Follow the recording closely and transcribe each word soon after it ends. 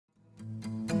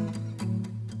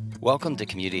Welcome to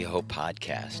Community Hope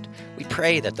Podcast. We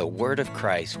pray that the Word of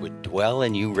Christ would dwell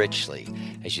in you richly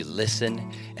as you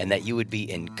listen and that you would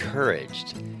be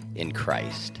encouraged in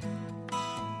Christ.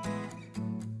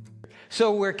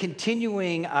 So we're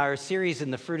continuing our series in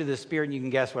the fruit of the Spirit, and you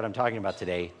can guess what I'm talking about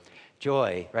today.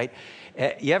 Joy, right?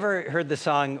 You ever heard the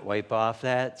song, wipe off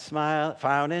that smile,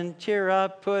 frown and cheer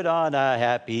up, put on a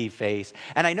happy face?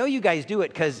 And I know you guys do it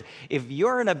because if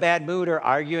you're in a bad mood or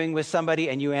arguing with somebody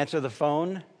and you answer the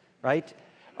phone, right?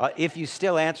 If you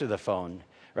still answer the phone,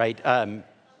 right?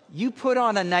 You put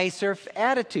on a nicer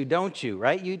attitude, don't you,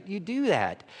 right? You do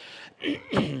that.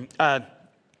 There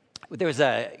was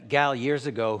a gal years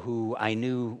ago who I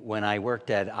knew when I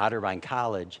worked at Otterbein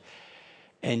College,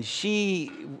 and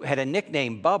she had a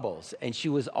nickname, Bubbles, and she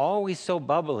was always so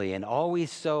bubbly and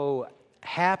always so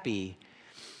happy.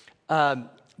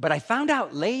 But I found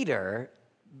out later,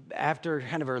 after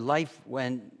kind of her life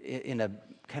went in a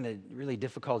kind of really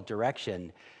difficult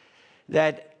direction,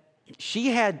 that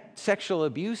she had sexual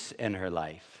abuse in her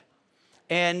life.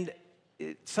 And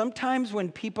sometimes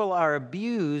when people are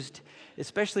abused,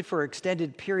 especially for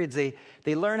extended periods, they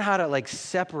learn how to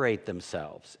separate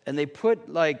themselves. And they put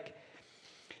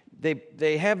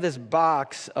they have this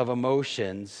box of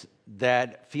emotions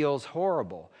that feels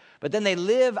horrible. But then they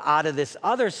live out of this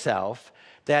other self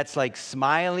that's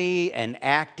smiley and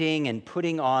acting and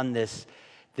putting on this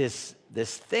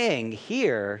thing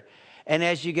here. And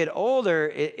as you get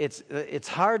older, it's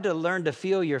hard to learn to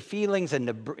feel your feelings and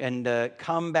to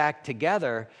come back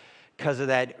together because of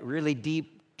that really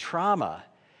deep trauma.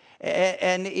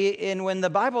 And when the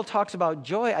Bible talks about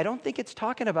joy, I don't think it's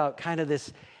talking about kind of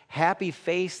this happy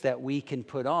face that we can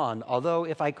put on. Although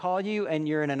if I call you and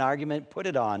you're in an argument, put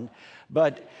it on.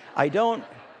 But I don't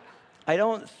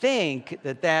think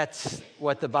that that's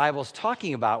what the Bible's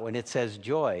talking about when it says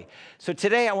joy. So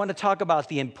today I want to talk about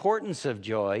the importance of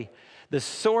joy, the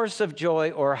source of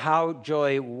joy or how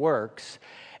joy works,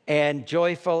 and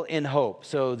joyful in hope.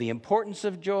 So the importance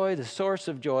of joy, the source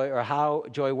of joy, or how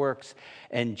joy works,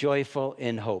 and joyful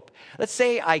in hope. Let's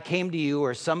say I came to you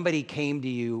or somebody came to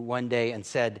you one day and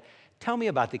said, tell me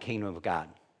about the kingdom of God.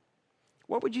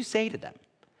 What would you say to them?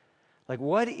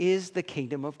 What is the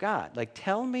kingdom of God?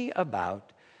 Tell me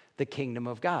about the kingdom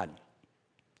of God.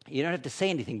 You don't have to say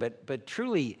anything, but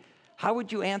truly, how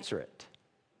would you answer it?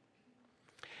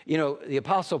 You know, the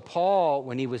Apostle Paul,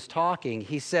 when he was talking,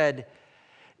 he said,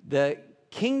 the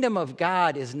kingdom of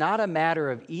God is not a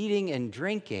matter of eating and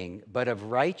drinking, but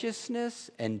of righteousness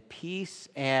and peace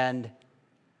and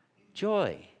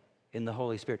joy in the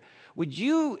Holy Spirit. Would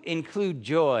you include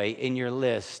joy in your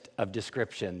list of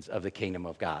descriptions of the kingdom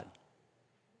of God?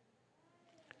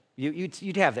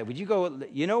 You'd have that. Would you go,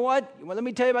 you know what? Well, let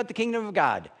me tell you about the kingdom of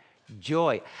God.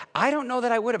 Joy. I don't know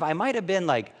that I would have. I might have been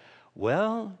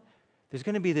well, there's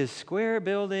going to be this square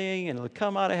building and it'll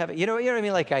come out of heaven. You know what I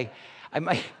mean?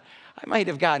 I might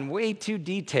have gotten way too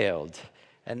detailed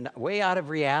and way out of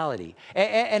reality.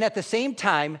 And at the same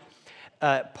time,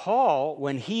 Paul,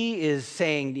 when he is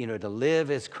saying, to live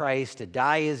is Christ, to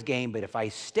die is gain, but if I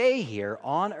stay here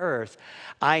on earth,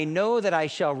 I know that I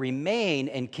shall remain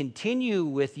and continue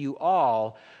with you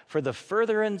all for the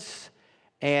furtherance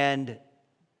and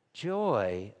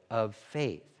joy of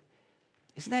faith.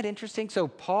 Isn't that interesting? So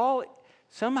Paul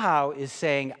somehow is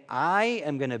saying, I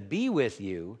am going to be with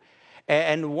you,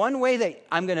 and one way that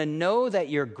I'm going to know that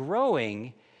you're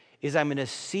growing is I'm going to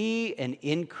see an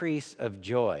increase of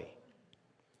joy.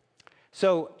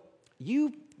 So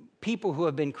you people who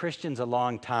have been Christians a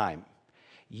long time,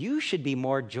 you should be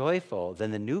more joyful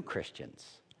than the new Christians.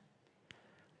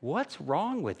 What's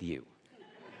wrong with you?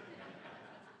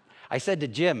 I said to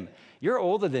Jim, you're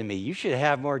older than me. You should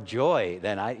have more joy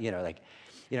than I,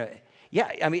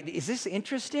 yeah, I mean, is this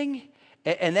interesting?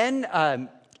 And then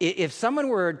if someone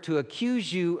were to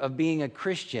accuse you of being a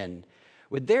Christian,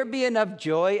 would there be enough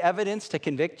joy evidence to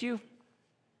convict you?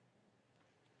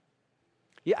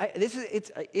 Yeah,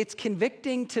 it's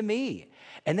convicting to me.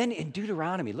 And then in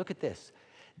Deuteronomy, look at this.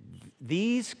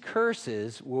 These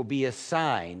curses will be a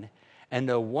sign and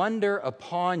a wonder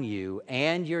upon you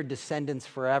and your descendants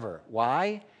forever.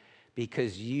 Why?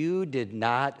 Because you did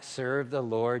not serve the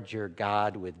Lord your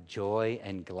God with joy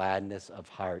and gladness of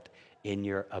heart in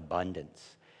your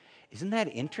abundance. Isn't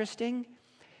that interesting?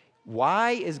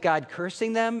 Why is God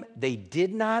cursing them? They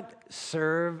did not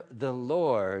serve the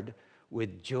Lord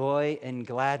with joy and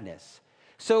gladness.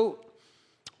 So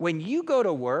when you go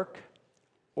to work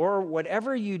or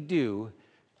whatever you do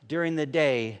during the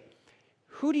day,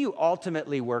 who do you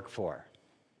ultimately work for?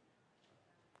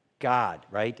 God,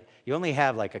 right? You only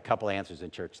have a couple answers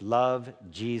in church. Love,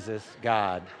 Jesus,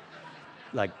 God.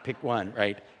 Pick one,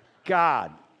 right?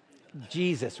 God.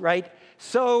 Jesus, right?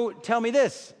 So tell me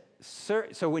this.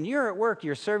 So when you're at work,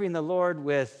 you're serving the Lord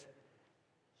with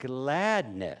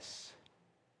gladness,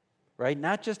 right?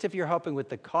 Not just if you're helping with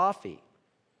the coffee,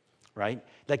 right?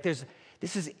 Like this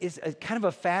is a kind of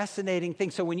a fascinating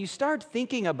thing. So when you start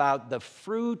thinking about the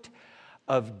fruit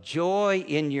of joy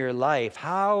in your life,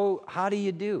 how do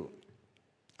you do?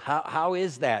 How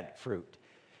is that fruit?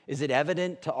 Is it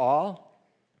evident to all,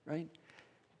 right?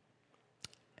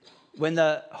 When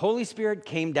the Holy Spirit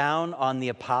came down on the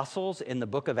apostles in the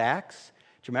book of Acts,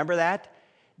 do you remember that?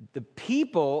 The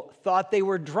people thought they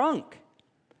were drunk.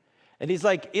 And he's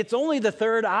like, it's only the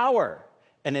third hour.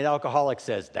 And an alcoholic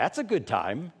says, that's a good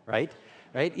time, right?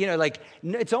 Right? You know, like,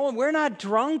 we're not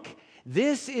drunk.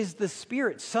 This is the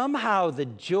Spirit. Somehow the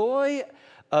joy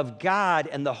of God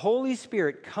and the Holy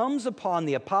Spirit comes upon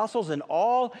the apostles and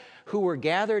all who were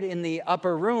gathered in the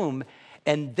upper room,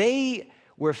 and they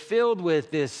were filled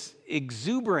with this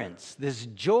exuberance, this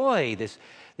joy,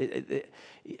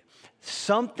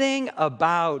 something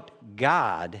about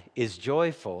God is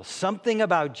joyful. Something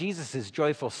about Jesus is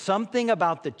joyful. Something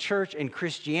about the church and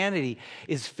Christianity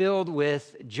is filled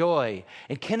with joy.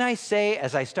 And can I say,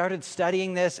 as I started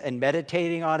studying this and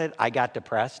meditating on it, I got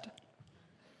depressed.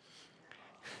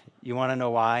 You want to know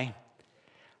why?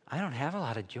 I don't have a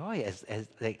lot of joy. I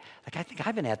think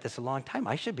I've been at this a long time.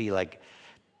 I should be like,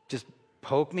 just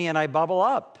poke me and I bubble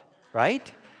up,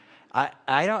 right?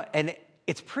 I don't, and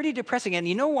it's pretty depressing. And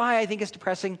you know why I think it's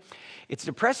depressing? It's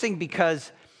depressing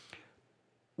because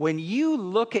when you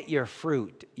look at your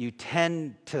fruit, you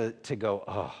tend to go,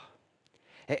 oh.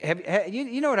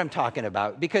 You know what I'm talking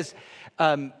about? Because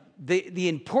the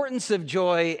importance of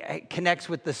joy connects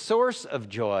with the source of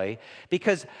joy,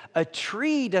 because a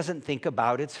tree doesn't think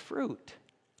about its fruit.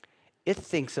 It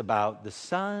thinks about the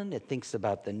sun, it thinks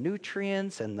about the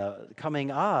nutrients and the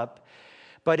coming up.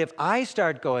 But if I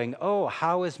start going, oh,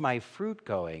 how is my fruit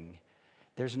going?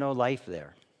 There's no life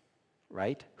there,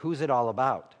 right? Who's it all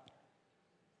about?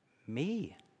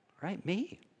 Me, right?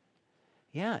 Me.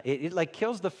 Yeah, it like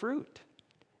kills the fruit.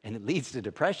 And it leads to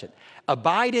depression.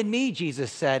 Abide in me,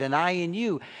 Jesus said, and I in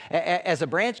you. As a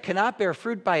branch cannot bear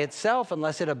fruit by itself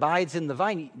unless it abides in the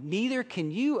vine, neither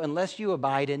can you unless you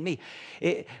abide in me.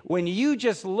 When you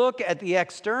just look at the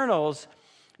externals,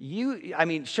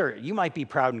 sure, you might be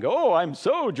proud and go, oh, I'm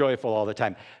so joyful all the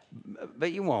time.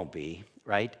 But you won't be,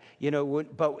 right? You know,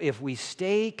 but if we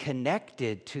stay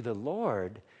connected to the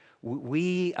Lord,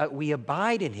 we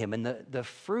abide in him, and the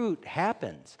fruit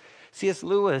happens. C.S.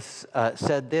 Lewis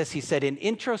said this. He said, in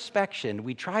introspection,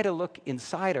 we try to look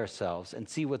inside ourselves and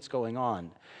see what's going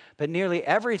on. But nearly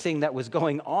everything that was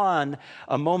going on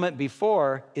a moment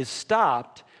before is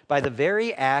stopped by the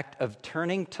very act of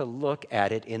turning to look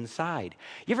at it inside.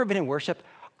 You ever been in worship?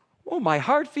 Oh, my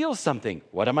heart feels something.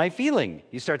 What am I feeling?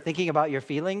 You start thinking about your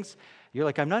feelings. You're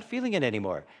like, I'm not feeling it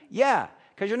anymore. Yeah,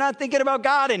 because you're not thinking about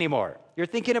God anymore. You're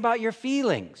thinking about your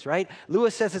feelings, right?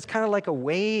 Lewis says it's kind of like a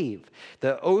wave.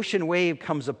 The ocean wave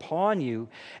comes upon you,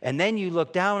 and then you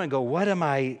look down and go, what am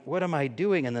I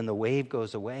doing? And then the wave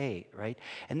goes away, right?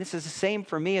 And this is the same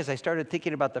for me as I started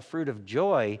thinking about the fruit of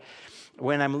joy.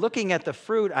 When I'm looking at the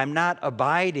fruit, I'm not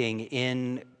abiding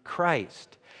in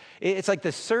Christ. It's like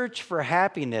the search for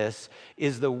happiness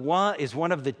is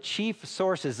one of the chief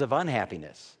sources of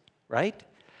unhappiness, right?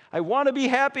 I want to be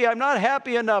happy. I'm not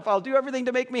happy enough. I'll do everything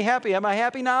to make me happy. Am I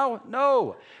happy now?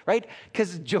 No, right?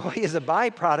 Because joy is a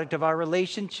byproduct of our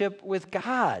relationship with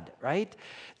God, right?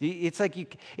 It's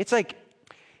like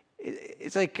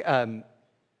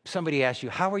somebody asks you,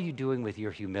 how are you doing with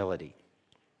your humility?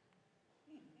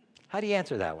 How do you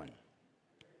answer that one?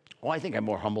 Well, I think I'm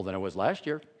more humble than I was last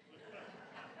year.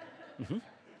 Mm-hmm.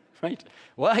 Right?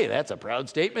 Well, hey, that's a proud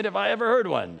statement if I ever heard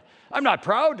one. I'm not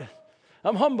proud.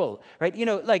 I'm humble, right? You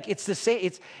know, like it's the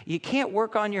same. You can't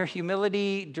work on your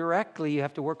humility directly. You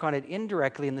have to work on it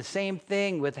indirectly. And the same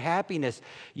thing with happiness.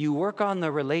 You work on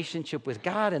the relationship with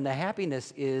God, and the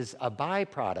happiness is a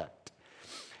byproduct.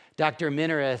 Dr.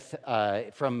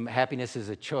 Minirth from Happiness is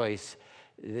a Choice,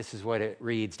 this is what it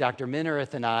reads. Dr.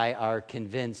 Minirth and I are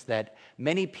convinced that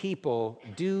many people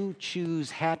do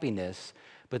choose happiness,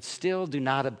 but still do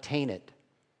not obtain it.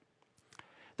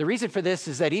 The reason for this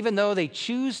is that even though they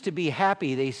choose to be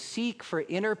happy, they seek for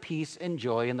inner peace and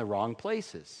joy in the wrong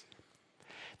places.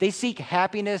 They seek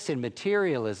happiness in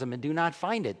materialism and do not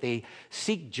find it. They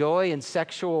seek joy in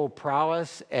sexual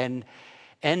prowess and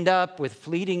end up with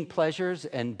fleeting pleasures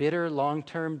and bitter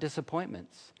long-term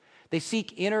disappointments. They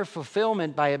seek inner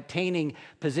fulfillment by obtaining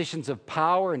positions of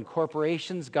power in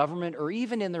corporations, government, or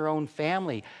even in their own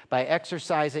family by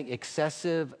exercising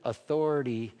excessive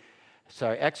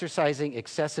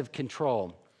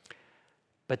control.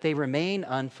 but they remain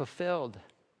unfulfilled.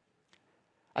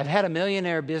 I've had a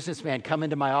millionaire businessman come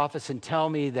into my office and tell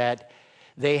me that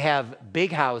they have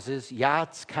big houses,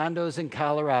 yachts, condos in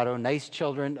Colorado, nice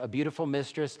children, a beautiful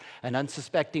mistress, an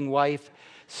unsuspecting wife,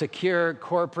 secure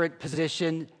corporate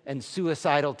position, and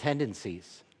suicidal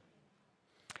tendencies.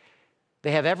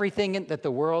 They have everything that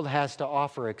the world has to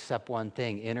offer except one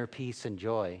thing: inner peace and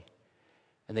joy.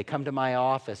 And they come to my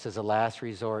office as a last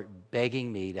resort,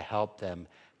 begging me to help them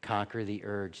conquer the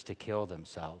urge to kill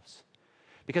themselves,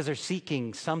 because they're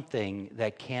seeking something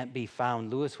that can't be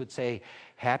found. Lewis would say,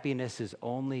 happiness is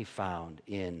only found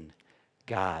in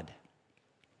God.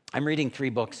 I'm reading 3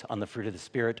 books on the fruit of the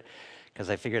Spirit because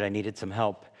I figured I needed some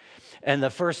help. And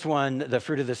the first one, the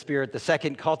fruit of the Spirit. The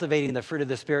second, cultivating the fruit of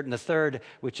the Spirit. And the third,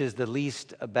 which is the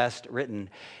least best written,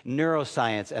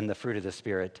 neuroscience and the fruit of the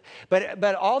Spirit.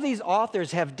 But all these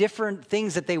authors have different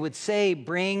things that they would say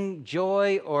bring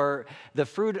joy, or the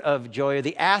fruit of joy, or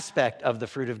the aspect of the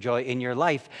fruit of joy in your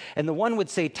life. And the one would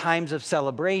say times of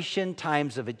celebration,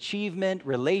 times of achievement,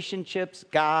 relationships,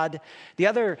 God. The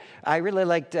other, I really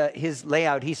liked his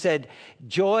layout. He said,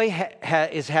 joy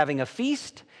is having a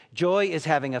feast. Joy is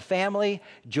having a family.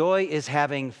 Joy is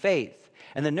having faith.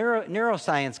 And the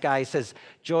neuroscience guy says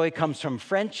joy comes from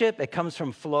friendship. It comes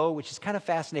from flow, which is kind of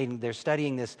fascinating. They're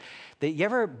studying this. That you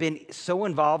ever been so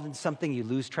involved in something you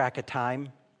lose track of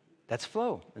time? That's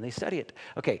flow, and they study it.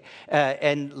 Okay,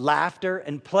 and laughter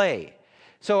and play.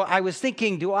 So I was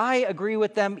thinking, do I agree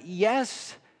with them?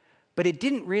 Yes, but it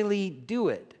didn't really do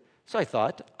it. So I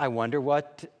thought, I wonder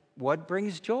what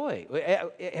brings joy?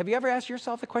 Have you ever asked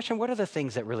yourself the question, what are the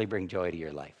things that really bring joy to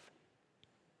your life?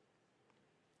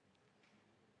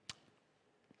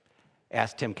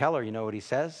 Ask Tim Keller, you know what he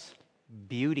says?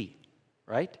 Beauty,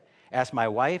 right? Ask my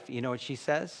wife, you know what she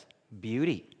says?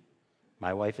 Beauty.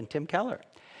 My wife and Tim Keller.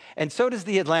 And so does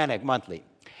the Atlantic Monthly.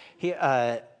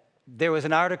 There was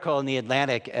an article in the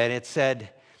Atlantic, and it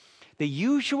said, the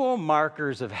usual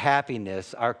markers of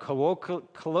happiness are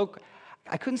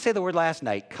I couldn't say the word last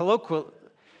night.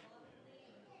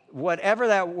 Whatever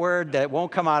that word that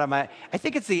won't come out of my, I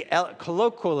think it's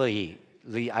colloquially,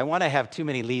 I want to have too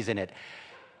many lees in it.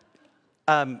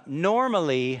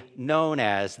 Normally known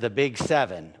as the big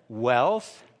 7,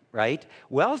 wealth, right?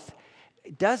 Wealth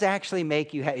does actually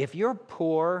make you, if you're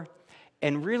poor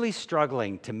and really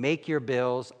struggling to make your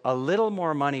bills, a little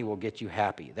more money will get you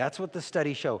happy. That's what the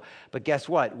studies show. But guess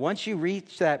what? Once you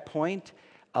reach that point,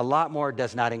 a lot more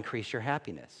does not increase your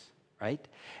happiness, right?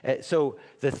 So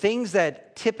the things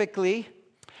that typically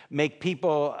make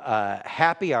people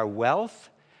happy are wealth,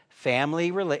 family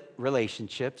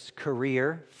relationships,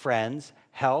 career, friends,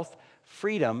 health,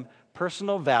 freedom,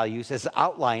 personal values, as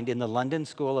outlined in the London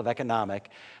School of Economics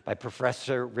by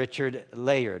Professor Richard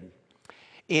Layard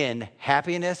in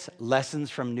Happiness,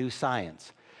 Lessons from New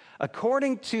Science.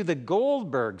 According to the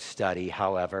Goldberg study,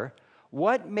 however,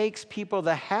 what makes people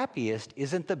the happiest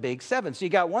isn't the big 7. So you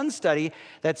got one study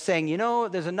that's saying,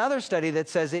 there's another study that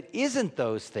says it isn't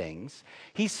those things.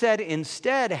 He said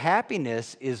instead,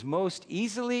 happiness is most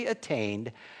easily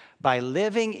attained by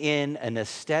living in an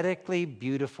aesthetically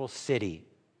beautiful city.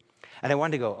 And I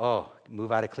wanted to go,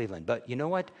 move out of Cleveland. But you know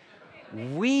what?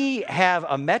 We have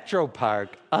a metro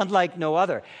park unlike no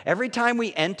other. Every time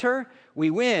we enter, we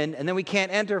win, and then we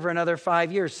can't enter for another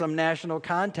 5 years, some national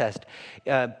contest.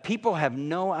 People have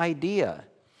no idea.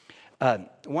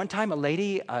 One time a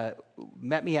lady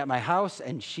met me at my house,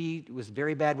 and she was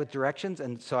very bad with directions,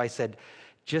 and so I said,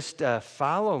 just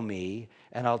follow me,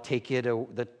 and I'll take you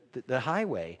to the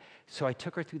highway. So I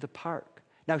took her through the park.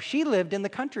 Now, she lived in the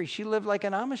country. She lived like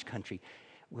an Amish country.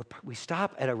 We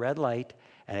stop at a red light,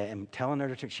 and I'm telling her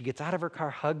to turn. She gets out of her car,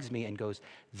 hugs me, and goes,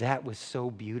 that was so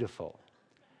beautiful.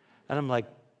 And I'm like,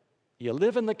 you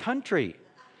live in the country.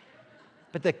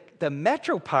 But the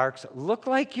metro parks look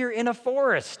like you're in a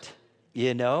forest,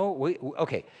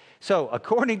 Okay, so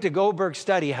according to Goldberg's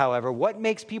study, however, what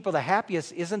makes people the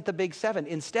happiest isn't the big 7.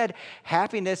 Instead,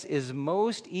 happiness is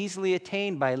most easily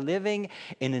attained by living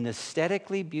in an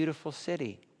aesthetically beautiful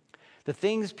city. The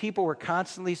things people were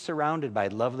constantly surrounded by,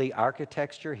 lovely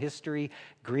architecture, history,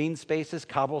 green spaces,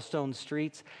 cobblestone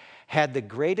streets, had the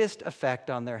greatest effect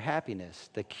on their happiness,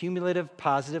 the cumulative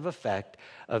positive effect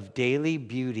of daily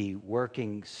beauty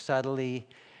working subtly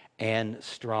and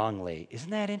strongly.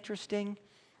 Isn't that interesting?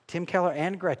 Tim Keller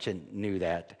and Gretchen knew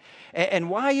that. And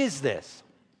why is this?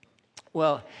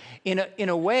 Well, in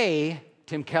a way,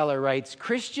 Tim Keller writes,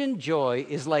 Christian joy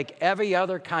is like every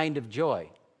other kind of joy.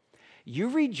 You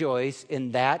rejoice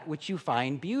in that which you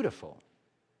find beautiful.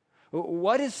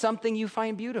 What is something you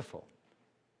find beautiful?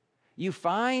 You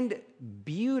find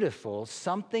beautiful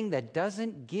something that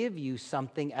doesn't give you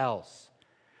something else.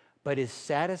 but is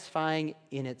satisfying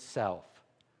in itself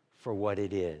for what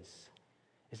it is.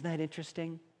 Isn't that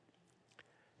interesting?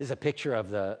 This is a picture of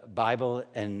the Bible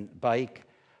and Bike.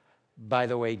 By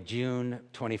the way, June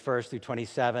 21st through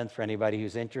 27th, for anybody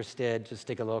who's interested, just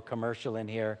stick a little commercial in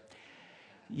here.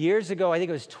 Years ago, I think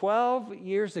it was 12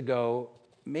 years ago,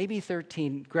 maybe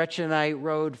 13, Gretchen and I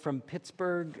rode from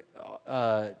Pittsburgh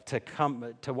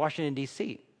to Washington,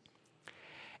 D.C.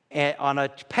 on a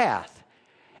path.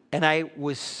 And I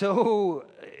was so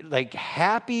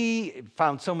happy,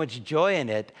 found so much joy in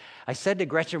it. I said to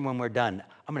Gretchen when we're done,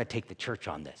 I'm going to take the church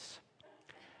on this.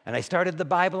 And I started the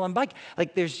Bible and Bike.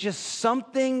 There's just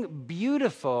something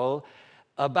beautiful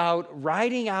about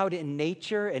riding out in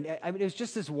nature. And it was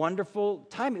just this wonderful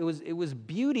time. It was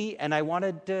beauty, and I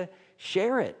wanted to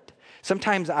share it.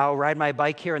 Sometimes I'll ride my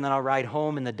bike here, and then I'll ride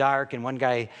home in the dark. And one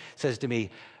guy says to me,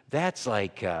 that's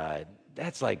like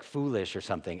foolish or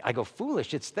something. I go,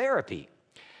 foolish? It's therapy.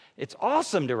 It's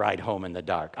awesome to ride home in the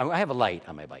dark. I have a light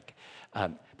on my bike.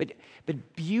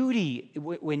 But beauty,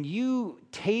 when you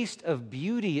taste of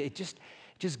beauty, it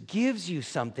just gives you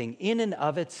something in and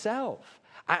of itself.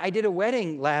 I did a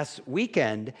wedding last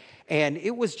weekend, and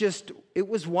it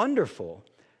was wonderful.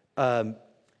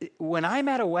 When I'm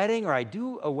at a wedding or I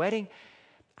do a wedding,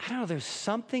 I don't know, there's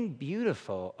something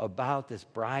beautiful about this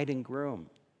bride and groom.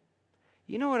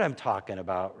 You know what I'm talking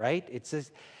about, right? It's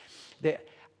this, that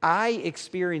I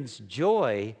experience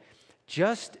joy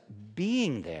just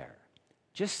being there,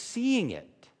 just seeing it.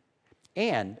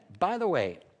 And by the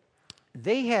way,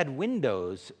 they had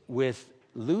windows with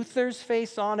Luther's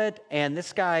face on it, and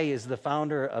this guy is the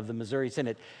founder of the Missouri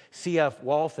Synod, C.F.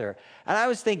 Walther. And I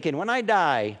was thinking, when I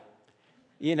die,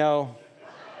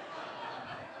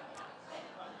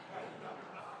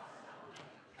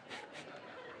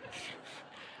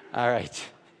 all right.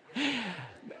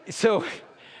 So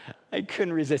I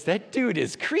couldn't resist. That dude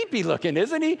is creepy looking,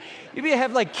 isn't he? You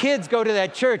have kids go to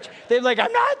that church. They're like,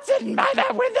 I'm not sitting by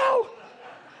that window.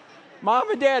 Mom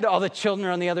and Dad, all the children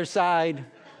are on the other side.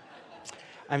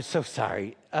 I'm so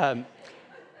sorry.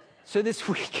 So this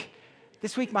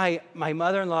week my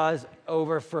mother-in-law is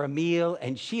over for a meal,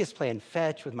 and she is playing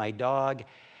fetch with my dog.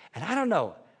 And I don't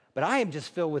know, but I am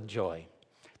just filled with joy.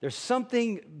 There's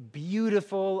something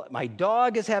beautiful. My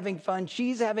dog is having fun.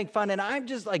 She's having fun. And I'm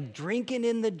just drinking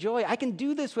in the joy. I can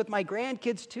do this with my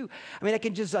grandkids too. I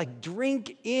can just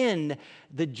drink in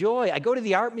the joy. I go to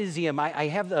the art museum. I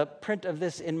have the print of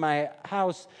this in my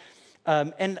house.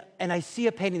 And I see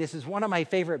a painting. This is one of my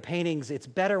favorite paintings. It's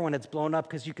better when it's blown up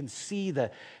because you can see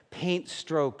the paint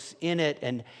strokes in it.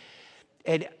 And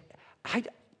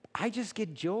I just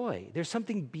get joy. There's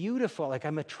something beautiful.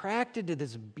 I'm attracted to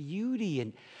this beauty,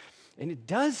 and it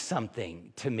does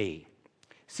something to me.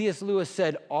 C.S. Lewis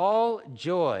said, all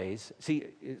joys,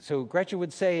 so Gretchen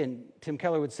would say, and Tim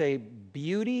Keller would say,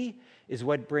 beauty is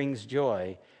what brings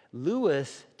joy.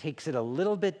 Lewis takes it a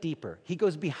little bit deeper. He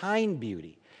goes behind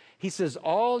beauty. He says,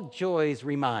 all joys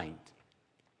remind.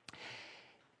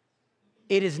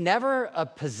 It is never a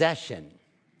possession,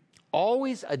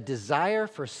 always a desire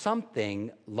for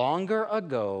something longer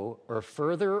ago or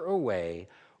further away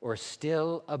or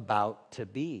still about to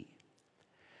be.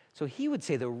 So he would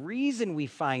say the reason we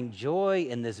find joy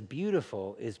in this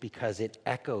beautiful is because it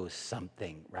echoes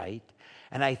something, right?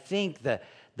 And I think the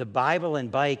Bible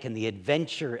and Bike and the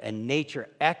adventure and nature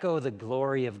echo the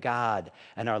glory of God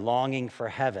and our longing for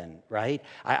heaven, right?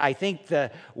 I think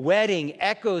the wedding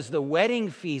echoes the wedding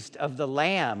feast of the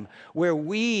Lamb, where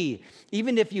we,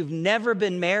 even if you've never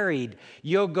been married,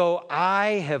 you'll go,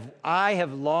 I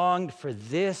have longed for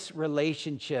this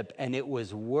relationship, and it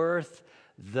was worth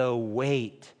the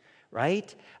wait.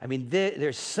 Right?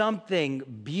 There's something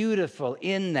beautiful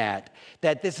in that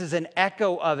this is an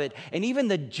echo of it. And even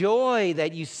the joy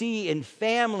that you see in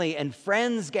family and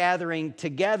friends gathering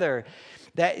together,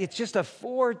 that it's just a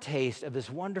foretaste of this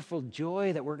wonderful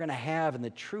joy that we're going to have and the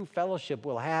true fellowship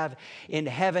we'll have in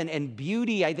heaven. And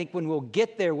beauty, I think when we'll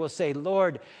get there, we'll say,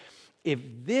 Lord, if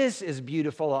this is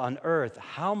beautiful on earth,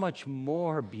 how much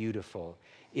more beautiful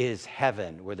is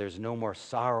heaven, where there's no more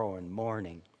sorrow and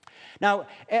mourning. Now,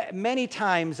 many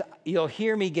times you'll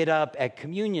hear me get up at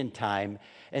communion time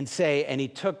and say, and he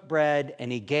took bread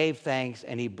and he gave thanks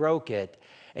and he broke it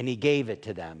and he gave it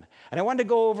to them. And I wanted to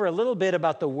go over a little bit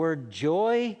about the word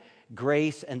joy,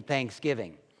 grace, and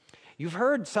thanksgiving. You've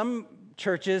heard some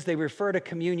churches, they refer to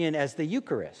communion as the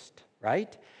Eucharist,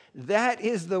 right? That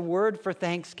is the word for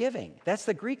thanksgiving. That's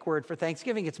the Greek word for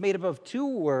thanksgiving. It's made up of two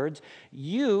words,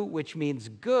 eu, which means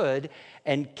good,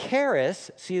 and charis,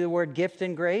 see the word gift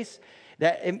and grace?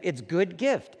 That it's good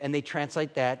gift, and they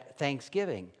translate that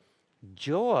thanksgiving.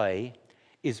 Joy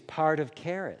is part of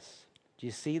charis. Do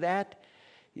you see that?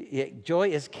 Joy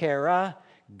is chara,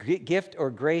 gift or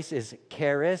grace is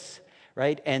charis,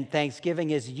 right? And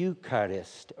thanksgiving is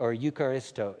Eucharist or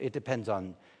Eucharisto. It depends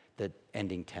on the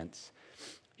ending tense.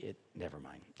 Never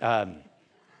mind.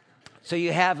 So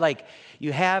you have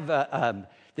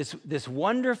this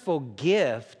wonderful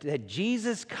gift that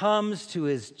Jesus comes to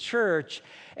his church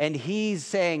and he's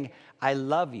saying, I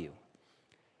love you.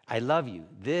 I love you.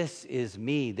 This is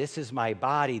me. This is my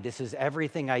body. This is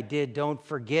everything I did. Don't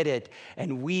forget it.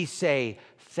 And we say,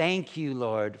 thank you,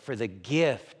 Lord, for the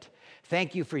gift.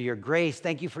 Thank you for your grace.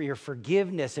 Thank you for your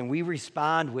forgiveness. And we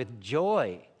respond with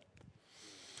joy.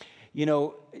 You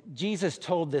know, Jesus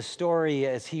told this story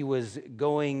as he was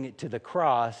going to the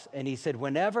cross, and he said,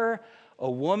 whenever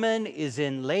a woman is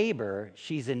in labor,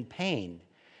 she's in pain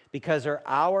because her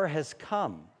hour has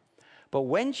come. But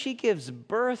when she gives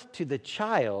birth to the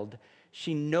child,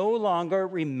 she no longer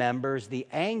remembers the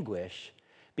anguish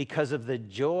because of the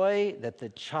joy that the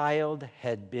child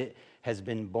has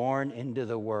been born into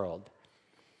the world.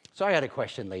 So I got a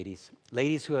question, ladies.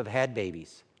 Ladies who have had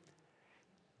babies.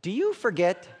 Do you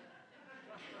forget?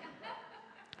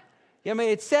 I mean,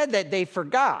 it said that they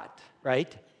forgot,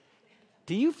 right?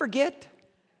 Do you forget?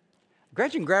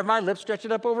 Gretchen grabbed my lip, stretched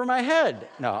it up over my head.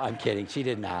 No, I'm kidding. She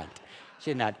did not. She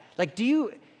did not. Like, do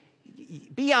you,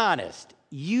 be honest,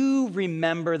 you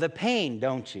remember the pain,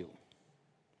 don't you?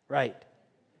 Right.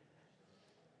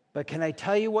 But can I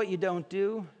tell you what you don't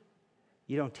do?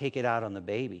 You don't take it out on the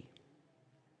baby.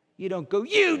 You don't go,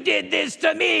 you did this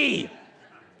to me.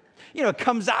 You know, it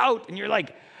comes out and you're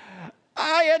like,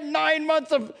 I had 9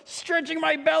 months of stretching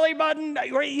my belly button.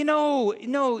 You know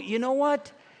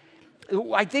what?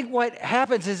 I think what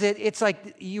happens is it's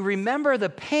like you remember the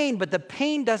pain, but the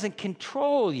pain doesn't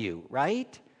control you,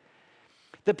 right?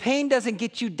 The pain doesn't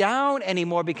get you down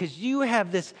anymore because you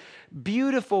have this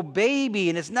beautiful baby,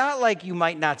 and it's not like you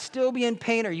might not still be in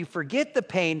pain or you forget the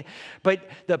pain, but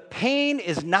the pain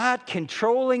is not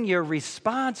controlling your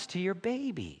response to your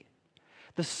baby.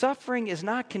 The suffering is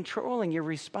not controlling your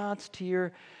response to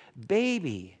your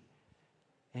baby.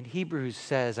 And Hebrews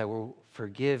says, I will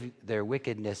forgive their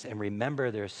wickedness and remember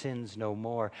their sins no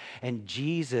more. And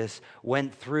Jesus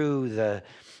went through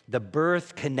the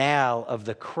birth canal of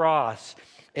the cross,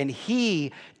 and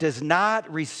he does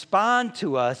not respond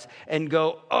to us and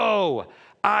go, oh,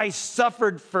 I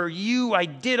suffered for you. I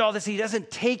did all this. He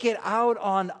doesn't take it out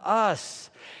on us.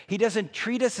 He doesn't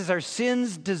treat us as our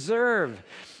sins deserve.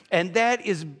 And that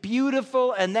is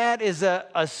beautiful, and that is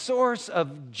a source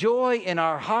of joy in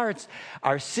our hearts.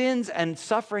 Our sins and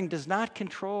suffering does not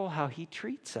control how he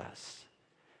treats us.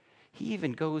 He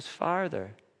even goes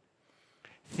farther.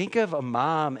 Think of a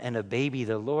mom and a baby.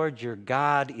 The Lord your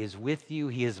God is with you.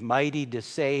 He is mighty to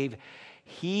save.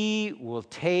 He will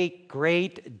take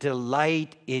great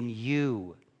delight in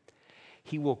you.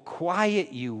 He will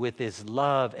quiet you with his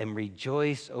love and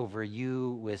rejoice over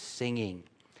you with singing.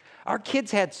 Our kids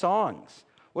had songs.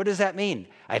 What does that mean?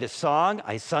 I had a song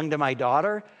I sung to my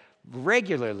daughter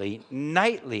regularly,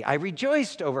 nightly. I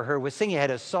rejoiced over her with singing. I had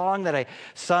a song that I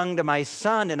sung to my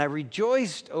son, and I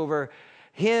rejoiced over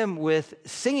him with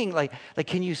singing. Like,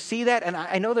 can you see that? And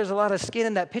I know there's a lot of skin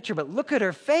in that picture, but look at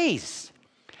her face.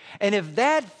 And if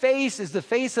that face is the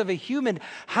face of a human,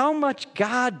 how much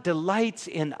God delights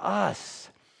in us.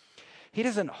 He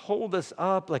doesn't hold us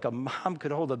up like a mom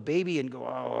could hold a baby and go,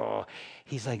 oh.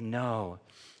 He's like, no,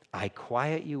 I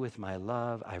quiet you with my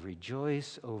love. I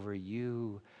rejoice over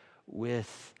you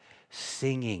with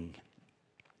singing.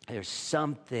 There's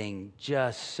something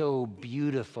just so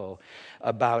beautiful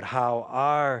about how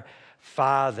our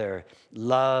Father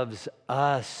loves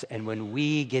us. And when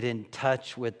we get in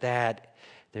touch with that,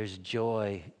 there's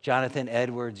joy. Jonathan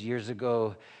Edwards years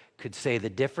ago could say the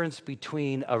difference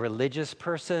between a religious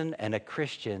person and a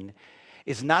Christian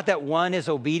is not that one is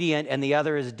obedient and the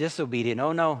other is disobedient.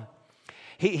 Oh, no.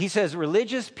 He says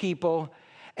religious people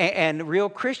and real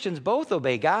Christians both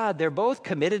obey God. They're both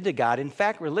committed to God. In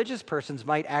fact, religious persons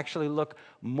might actually look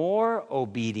more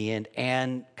obedient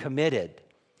and committed.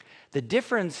 The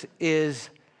difference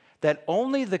is that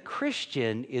only the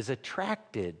Christian is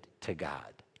attracted to God.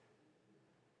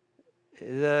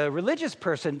 The religious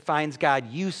person finds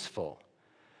God useful,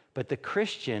 but the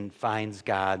Christian finds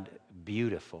God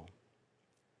beautiful.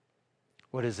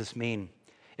 What does this mean?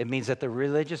 It means that the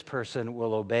religious person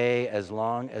will obey as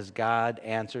long as God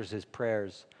answers his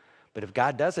prayers. But if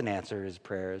God doesn't answer his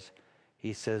prayers,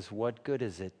 he says, what good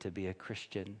is it to be a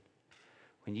Christian?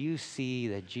 When you see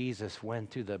that Jesus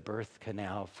went through the birth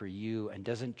canal for you and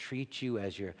doesn't treat you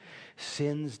as your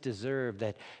sins deserve,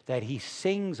 that he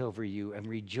sings over you and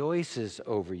rejoices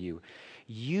over you,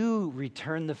 you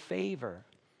return the favor.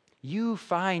 you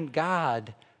find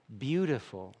God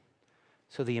beautiful.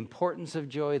 So the importance of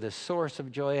joy, the source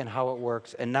of joy and how it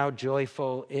works, and now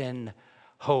joyful in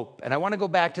hope. And I want to go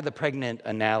back to the pregnant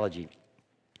analogy.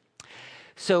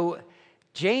 So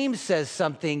James says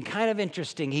something kind of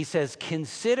interesting. He says,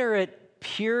 consider it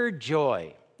pure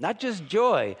joy, not just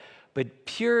joy, but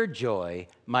pure joy,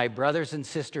 my brothers and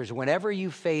sisters, whenever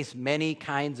you face many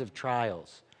kinds of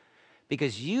trials,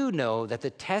 because you know that the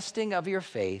testing of your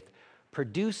faith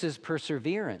produces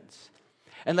perseverance.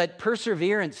 And let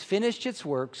perseverance finish its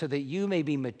work so that you may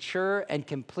be mature and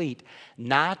complete,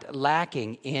 not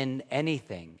lacking in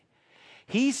anything.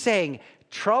 He's saying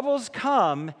troubles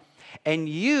come and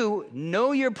you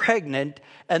know you're pregnant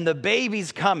and the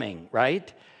baby's coming,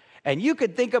 right? And you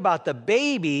could think about the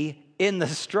baby in the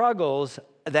struggles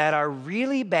that are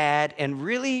really bad and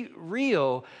really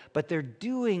real, but they're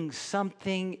doing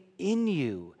something in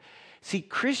you. See,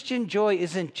 Christian joy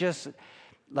isn't just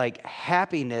like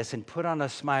happiness and put on a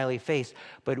smiley face,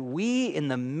 but we in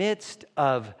the midst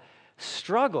of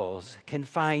struggles can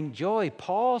find joy.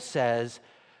 Paul says,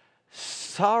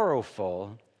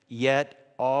 sorrowful,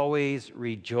 yet always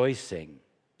rejoicing.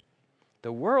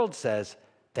 The world says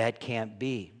that can't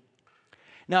be.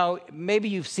 Now, maybe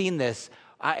you've seen this,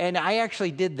 and I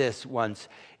actually did this once.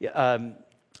 I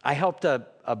helped a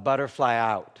butterfly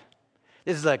out.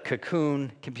 This is a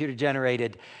cocoon, computer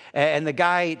generated, and the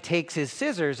guy takes his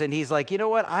scissors and he's like, you know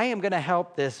what, I am going to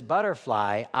help this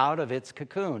butterfly out of its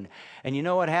cocoon. And you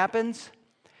know what happens?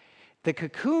 The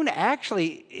cocoon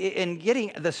actually, in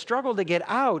getting the struggle to get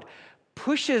out,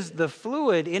 pushes the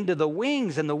fluid into the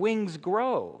wings and the wings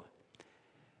grow.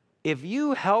 If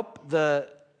you help the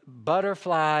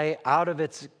butterfly out of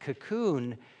its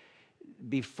cocoon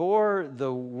before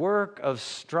the work of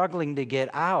struggling to get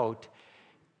out,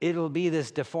 it'll be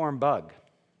this deformed bug.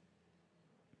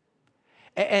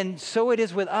 And so it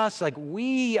is with us. Like,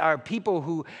 we are people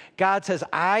who God says,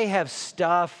 I have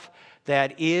stuff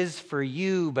that is for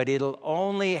you, but it'll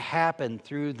only happen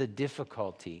through the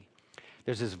difficulty.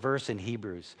 There's this verse in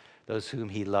Hebrews, those whom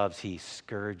he loves, he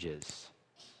scourges.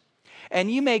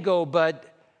 And you may go, but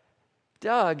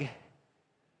Doug,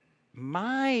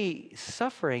 my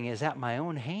suffering is at my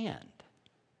own hand.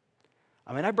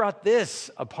 I mean, I brought this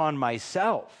upon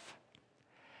myself.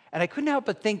 And I couldn't help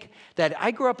but think that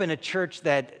I grew up in a church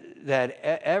that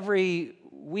every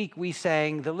week we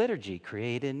sang the liturgy,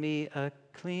 create in me a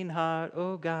clean heart,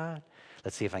 oh God.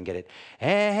 Let's see if I can get it.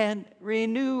 And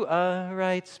renew a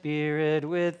right spirit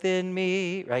within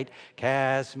me, right?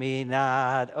 Cast me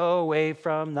not away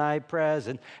from thy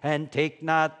presence and take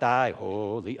not thy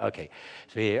holy. Okay,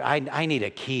 so I need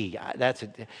a key. That's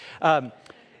it.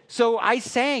 So I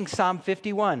sang Psalm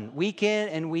 51 week in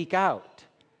and week out.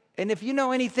 And if you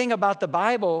know anything about the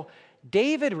Bible,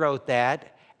 David wrote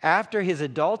that after his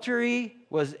adultery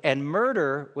and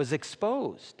murder was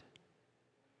exposed.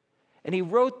 And he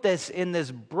wrote this in this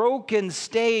broken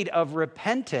state of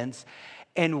repentance,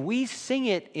 and we sing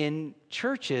it in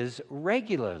churches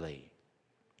regularly.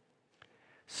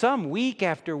 Some week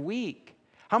after week.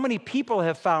 How many people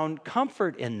have found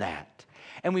comfort in that?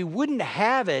 And we wouldn't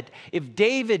have it if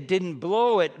David didn't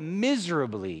blow it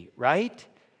miserably, right?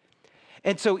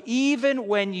 And so even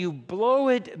when you blow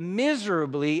it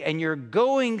miserably and you're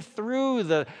going through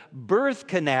the birth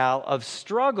canal of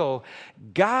struggle,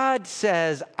 God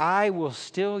says, I will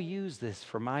still use this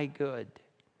for my good.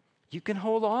 You can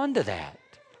hold on to that.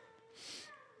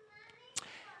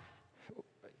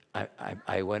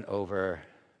 I went over,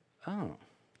 oh,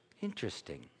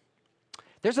 interesting.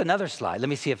 There's another slide. Let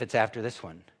me see if it's after this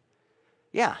one.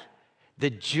 Yeah. The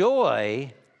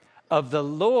joy of the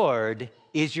Lord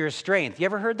is your strength. You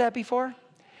ever heard that before?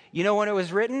 You know when it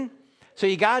was written? So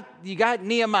you got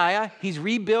Nehemiah, he's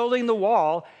rebuilding the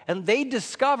wall, and they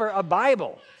discover a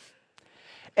Bible.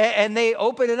 And they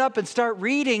open it up and start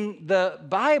reading the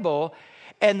Bible,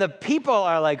 and the people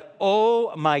are like,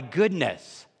 oh my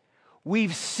goodness.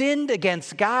 We've sinned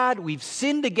against God. We've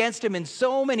sinned against him in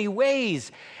so many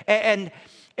ways. And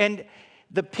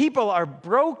the people are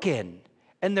broken,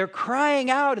 and they're crying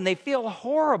out, and they feel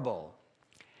horrible.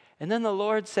 And then the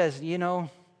Lord says, you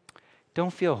know,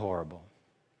 don't feel horrible.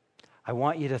 I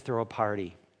want you to throw a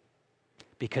party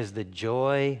because the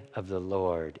joy of the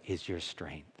Lord is your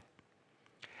strength.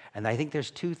 And I think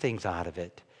there's two things out of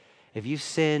it. If you've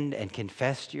sinned and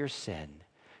confessed your sin,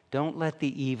 don't let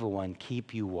the evil one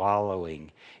keep you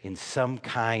wallowing in some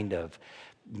kind of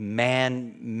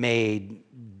man-made,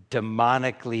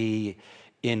 demonically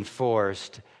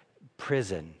enforced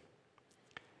prison.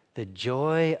 The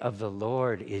joy of the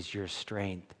Lord is your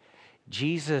strength.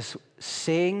 Jesus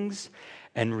sings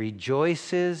and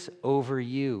rejoices over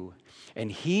you.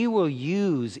 And he will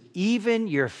use even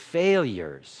your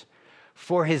failures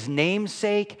for his name's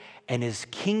sake and his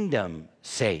kingdom's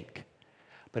sake.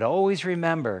 But always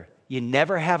remember, you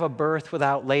never have a birth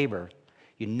without labor.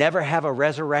 You never have a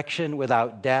resurrection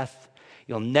without death.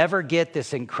 You'll never get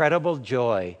this incredible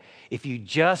joy if you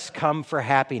just come for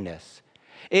happiness.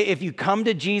 If you come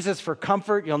to Jesus for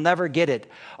comfort, you'll never get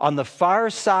it. On the far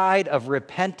side of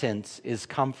repentance is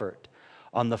comfort.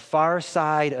 On the far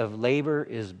side of labor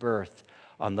is birth.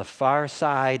 On the far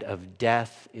side of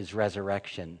death is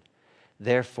resurrection.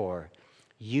 Therefore,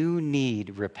 you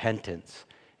need repentance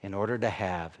in order to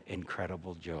have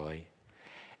incredible joy.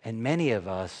 And many of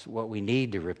us, what we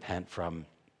need to repent from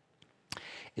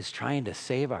is trying to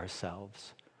save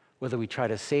ourselves. Whether we try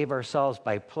to save ourselves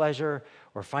by pleasure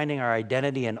or finding our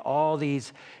identity in all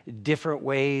these different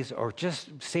ways, or just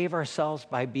save ourselves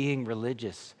by being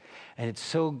religious. And it's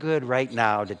so good right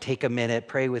now to take a minute,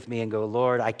 pray with me, and go,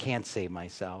 Lord, I can't save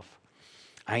myself.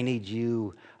 I need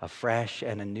you afresh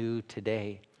and anew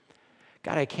today.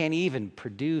 God, I can't even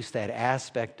produce that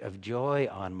aspect of joy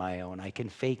on my own. I can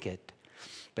fake it.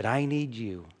 But I need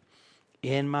you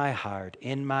in my heart,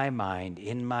 in my mind,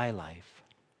 in my life.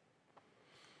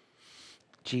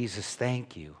 Jesus,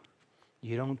 thank you.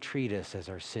 You don't treat us as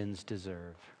our sins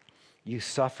deserve. You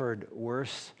suffered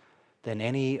worse than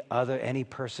any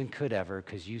person could ever,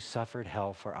 because you suffered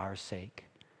hell for our sake.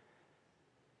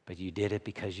 But you did it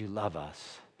because you love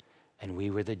us, and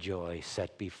we were the joy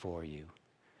set before you.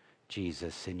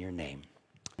 Jesus, in your name,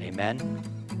 amen.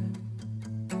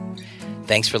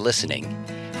 Thanks for listening.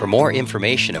 For more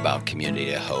information about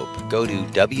Community of Hope, go to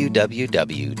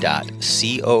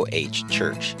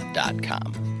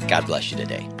www.cohchurch.com. God bless you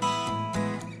today.